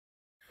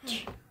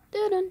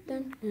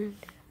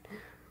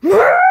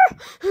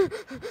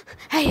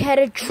I had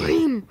a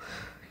dream.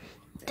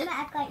 Don't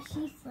act like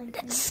she's Slender.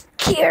 That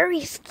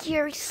scary,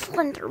 scary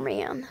Slender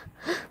Man.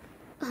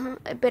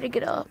 I better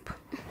get up.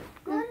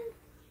 I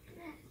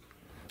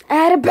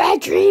had a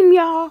bad dream,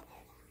 y'all.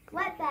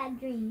 What bad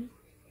dream?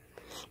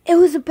 It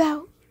was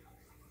about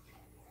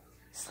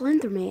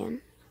Slender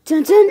Man.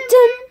 Dun, dun,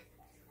 dun.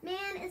 Man,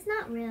 it's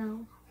not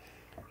real.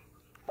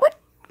 What?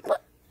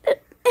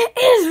 It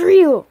is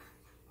real.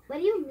 What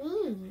do you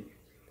mean?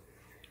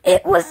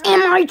 It was in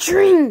my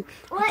dream.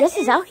 What I guess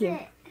it's out is here.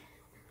 it?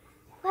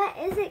 What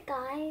is it,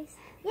 guys?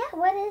 Yeah,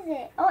 what is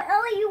it? Oh,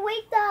 Ellie, you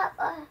waked up.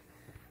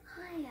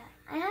 Hi.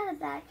 I had a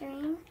bad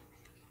dream.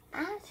 I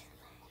had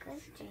a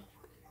good dream.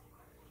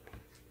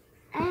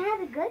 I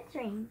had a good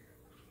dream.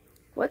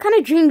 What kind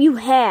of dream you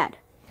had?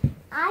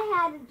 I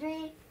had a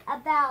dream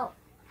about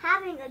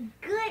having a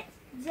good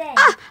day.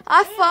 Ah, I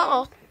And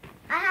fall.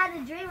 I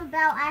had a dream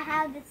about I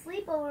had to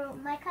sleep over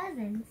with my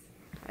cousins.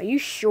 Are you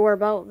sure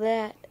about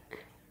that?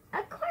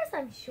 Of course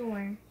I'm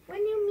sure. What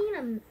do you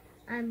mean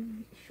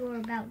I'm sure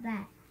about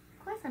that?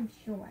 Of course I'm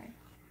sure.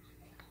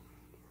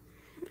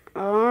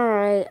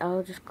 Alright,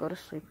 I'll just go to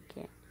sleep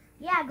again.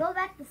 Yeah, go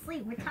back to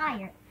sleep. We're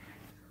tired.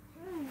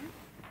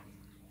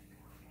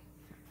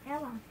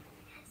 Ella.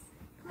 Yes.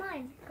 Come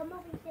on. Come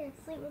over here.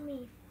 Sleep with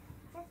me.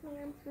 Yes,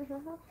 ma'am.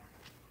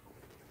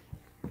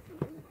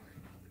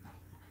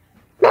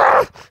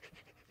 I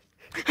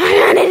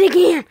on it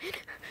again.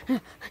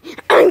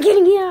 I'm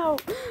getting you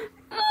out.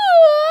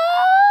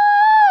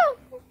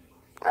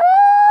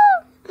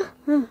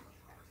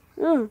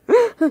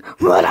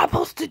 What am I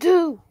supposed to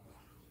do?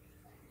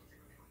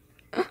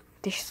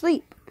 They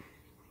sleep.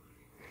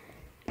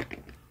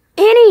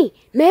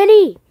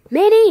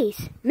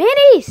 Minis,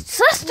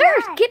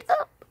 sisters, What? get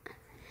up.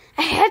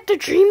 I had the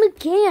dream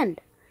again.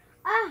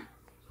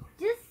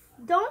 Just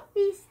don't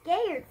be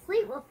scared.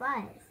 Sleep with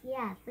us.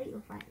 Yeah, sleep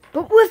with us.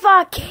 But if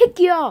I kick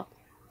y'all?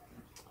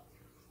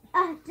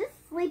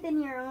 Just sleep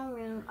in your own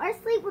room. Or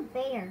sleep with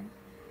Bear.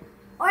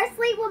 Or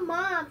sleep with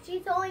Mom.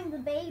 She's holding the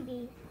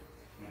baby.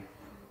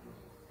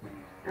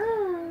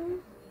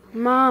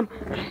 Mom.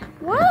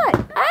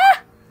 What?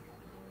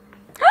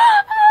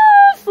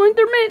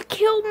 Slenderman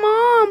killed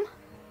Mom.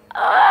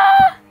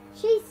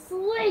 She's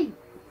asleep.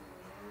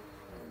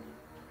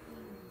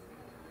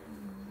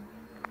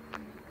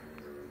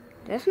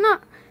 That's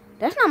not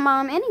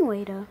Mom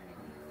anyway, though.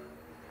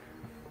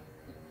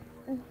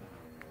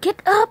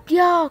 Get up,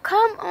 y'all.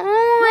 Come on.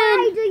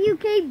 Why do you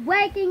keep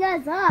waking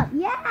us up?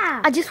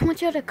 Yeah. I just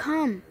want y'all to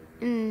come.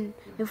 And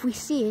if we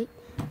see it,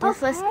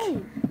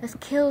 let's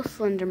kill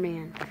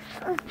Slenderman.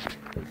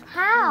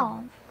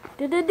 How?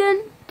 Dun, dun,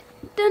 dun.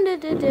 Dun, dun,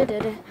 dun, dun,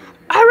 dun.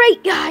 All right,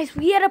 guys,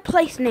 we at a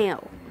place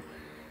now.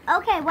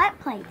 Okay, what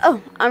place?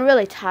 Oh, I'm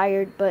really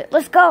tired, but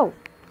let's go.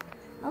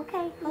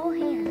 Okay, hold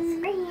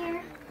hands. Right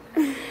here.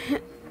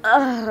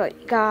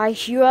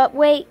 Guys, you up?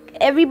 Wake.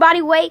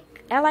 Everybody wake.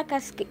 I like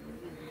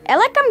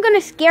I'm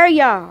gonna scare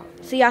y'all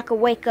so y'all can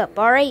wake up,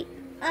 all right?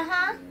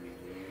 Uh-huh.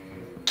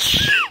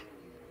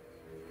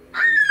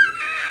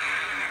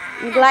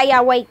 I'm glad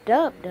y'all waked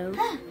up, though.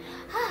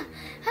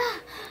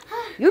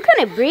 You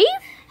couldn't breathe?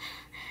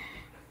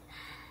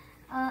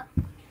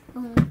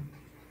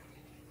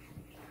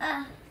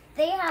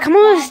 They have Come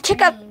on, let's bad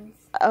check out. dreams.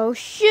 Oh,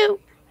 shoot.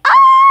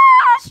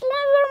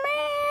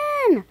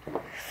 Slenderman.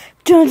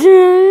 Dun,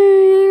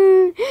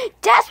 dun.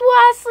 That's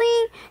what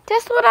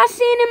I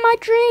seen in my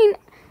dream.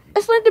 A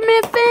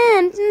Slenderman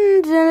fan.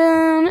 Dun,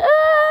 dun.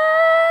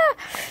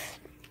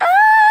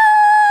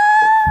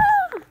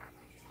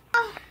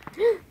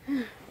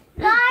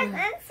 Guys,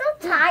 I'm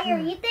so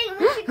tired. You think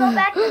we should go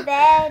back to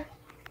bed?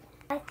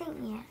 I think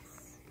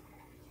yes.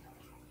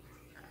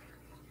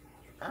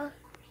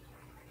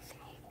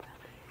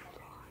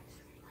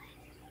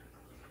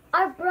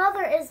 Our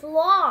brother is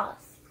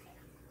lost.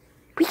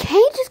 We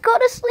can't just go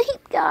to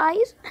sleep,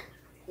 guys.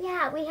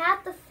 Yeah, we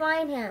have to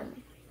find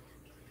him.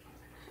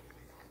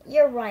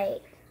 You're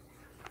right.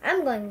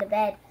 I'm going to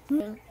bed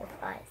with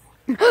us.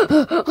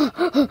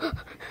 I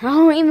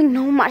don't even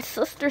know my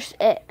sister's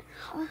at.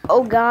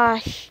 Oh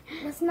gosh.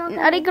 Let's not.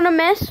 Now they gonna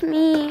mess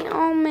me.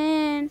 Oh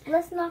man.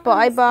 Let's not.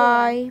 Bye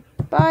bye.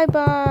 Bye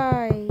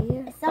bye.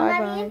 Is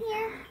somebody in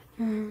here?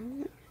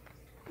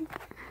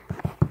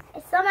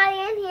 Is somebody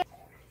in here?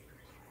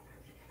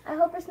 I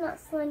hope it's not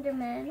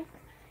Slenderman.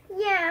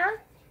 Yeah.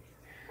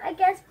 I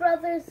guess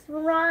brother's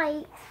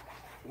right.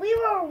 We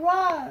were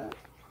wrong.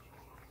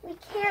 We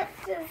can't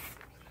just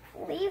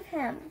leave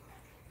him.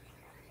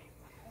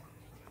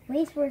 At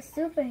least we're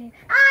superheroes.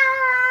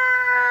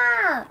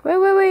 Ah!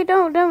 Wait,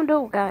 don't,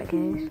 guys.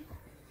 You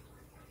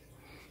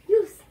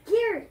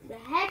scared the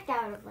heck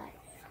out of us.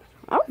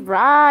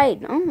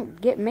 Alright,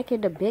 don't make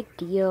it a big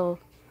deal.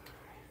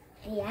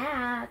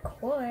 Yeah, of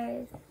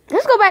course.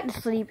 Let's go back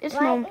to sleep. It's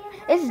What?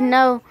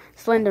 no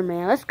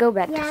Slenderman. Let's go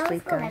back to Yeah, sleep,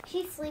 let's go guys. back.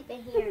 She's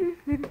sleeping here.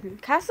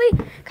 Can I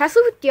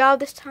sleep with y'all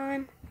this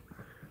time?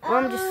 Or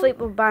I'm just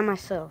sleeping by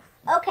myself.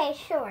 Okay,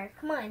 sure.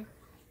 Come on.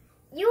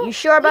 You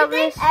sure about you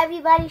think this?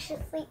 everybody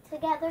should sleep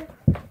together?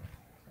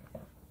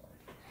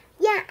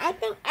 Yeah, I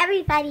think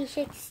everybody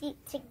should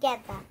sleep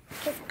together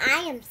because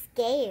I am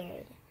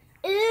scared.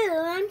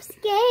 Ooh, I'm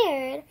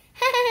scared.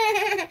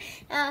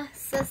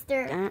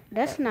 Sister.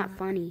 That's not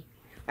funny.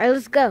 All right,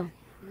 let's go.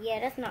 Yeah,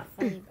 that's not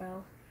funny,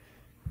 bro.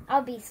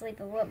 I'll be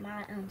sleeping with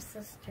my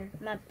sister,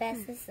 my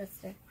bestest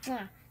sister.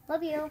 Mwah.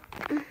 Love you.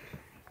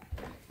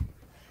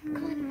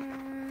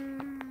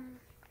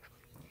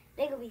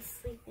 They gonna be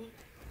sleeping.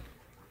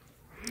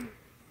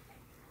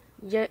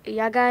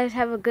 Y'all guys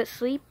have a good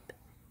sleep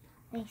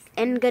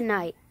and good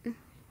night.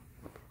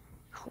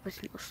 Hope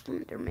it's no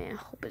Slender Man.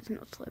 Hope it's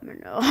no Slender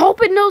Man. Hope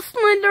it's no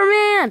Slender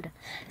Man.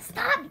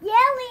 Stop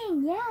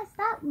yelling. Yeah,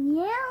 stop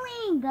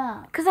yelling.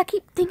 Cause I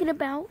keep thinking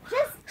about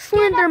Just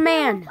Slender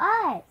Man.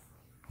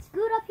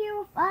 Scoot up here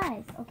with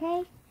us,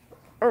 okay?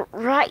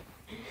 Right.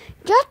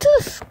 Y'all too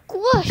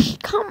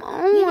squished. Come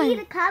on. You need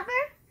a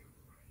cover?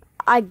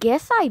 I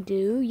guess I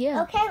do.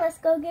 Yeah. Okay, let's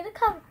go get a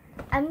cover.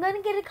 I'm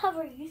gonna get a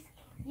cover.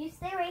 You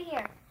stay right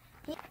here.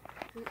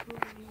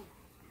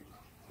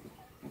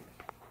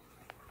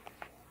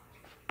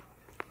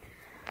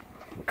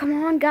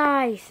 Come on,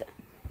 guys.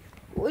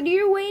 What are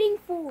you waiting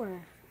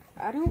for?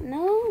 I don't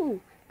know.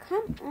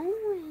 Come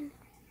on.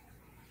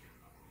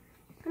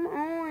 Come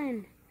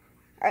on.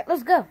 All right,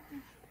 let's go.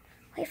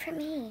 Wait for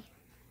me.